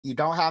You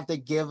don't have to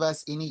give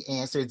us any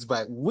answers,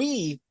 but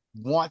we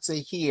want to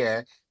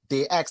hear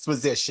the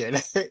exposition.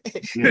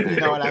 You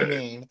know what I Okay.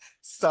 mean?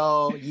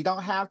 So you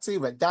don't have to,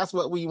 but that's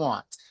what we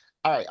want.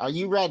 All right, are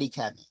you ready,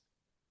 Kevin?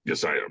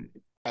 Yes, I am.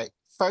 All right,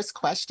 first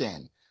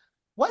question.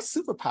 What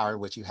superpower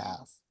would you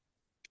have?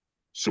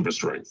 Super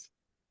strength.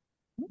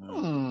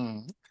 Hmm,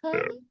 okay,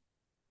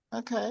 Yeah.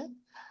 okay.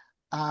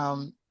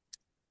 Um,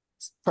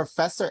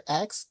 Professor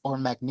X or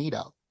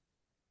Magneto?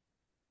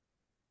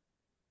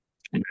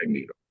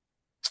 Magneto.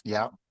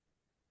 Yep,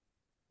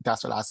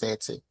 that's what I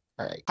said too.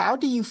 All right. How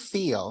do you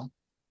feel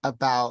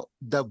about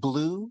the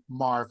blue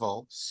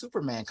Marvel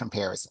Superman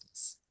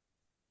comparisons?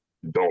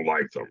 Don't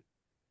like them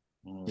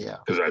Yeah.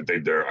 because I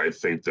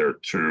think they're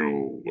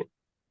too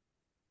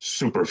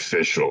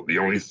superficial. The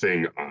only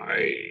thing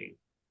I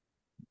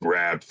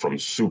grabbed from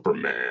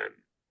Superman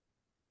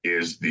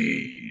is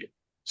the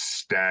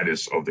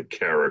status of the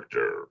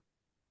character.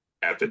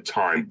 At the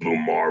time, Blue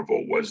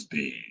Marvel was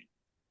the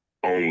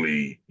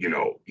only,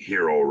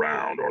 hero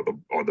around,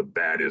 or the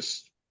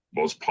baddest,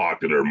 most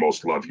popular,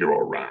 most loved hero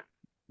around.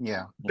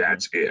 Yeah.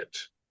 That's it.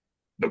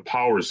 The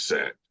power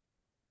set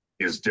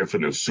is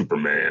different than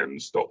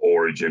Superman's. The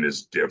origin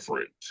is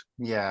different,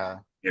 Yeah.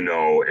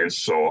 and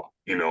so,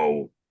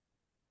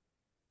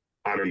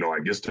 I don't know. I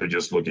guess they're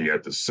just looking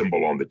at the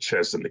symbol on the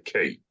chest and the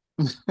cape.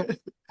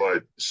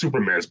 But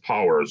Superman's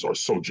powers are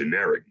so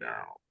generic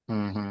now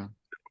Hmm.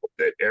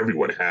 that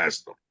everyone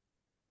has them,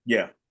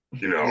 Yeah.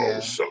 Yeah.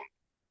 so I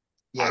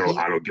Yeah. don't He,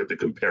 I don't get the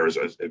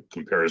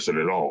comparison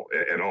at all.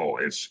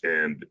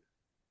 And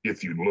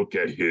if you look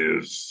at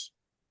his,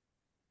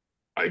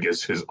 I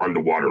guess, his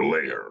underwater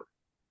layer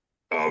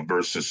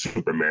versus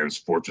Superman's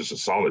Fortress of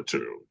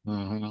Solitude.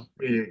 mhm.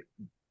 I mean,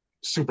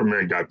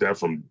 Superman got that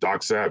from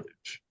Doc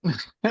Savage. You know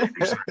what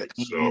I'm saying?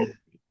 So,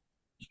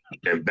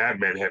 and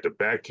Batman had the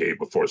Batcave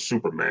before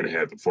Superman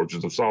had the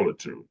Fortress of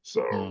Solitude.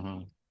 So,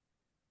 Mhm.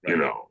 you Right.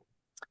 know,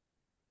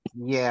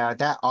 Yeah,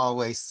 that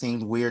always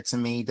seemed weird to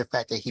me. The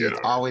fact that he's yeah,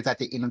 always at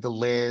the end of the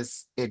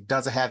list, it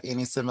doesn't have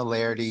any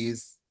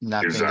similarities.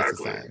 Nothing is the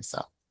exactly, same. So,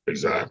 yeah,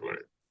 exactly.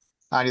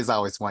 I just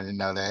always wanted to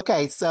know that.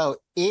 Okay, so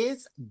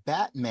is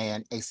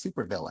Batman a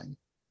supervillain?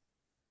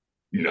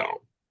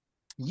 No,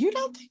 You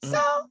don't think Mm.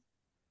 so?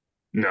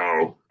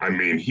 no. I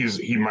mean,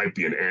 he might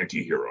be an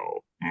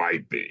anti-hero,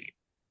 might be,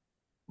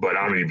 but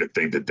I don't even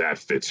think that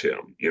fits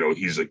him.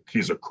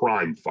 He's a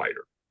crime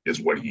fighter,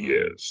 is what he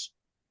Mm. is.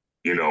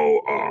 You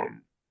know,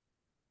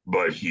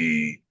 but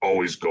he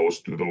always goes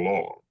through the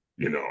law.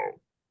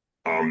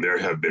 There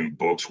have been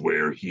books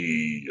where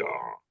he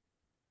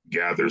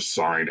gathers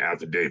signed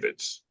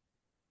affidavits,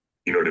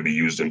 to be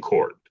used in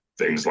court,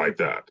 things like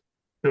that.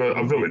 A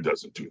Mm. villain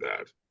doesn't do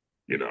that,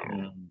 you know.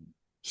 Mm.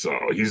 So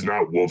he's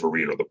not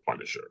Wolverine or the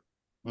Punisher.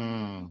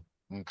 Mm,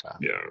 okay.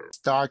 Yeah,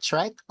 Star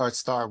Trek or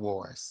Star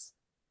Wars?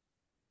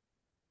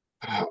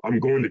 I'm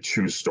going to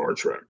choose Star Trek.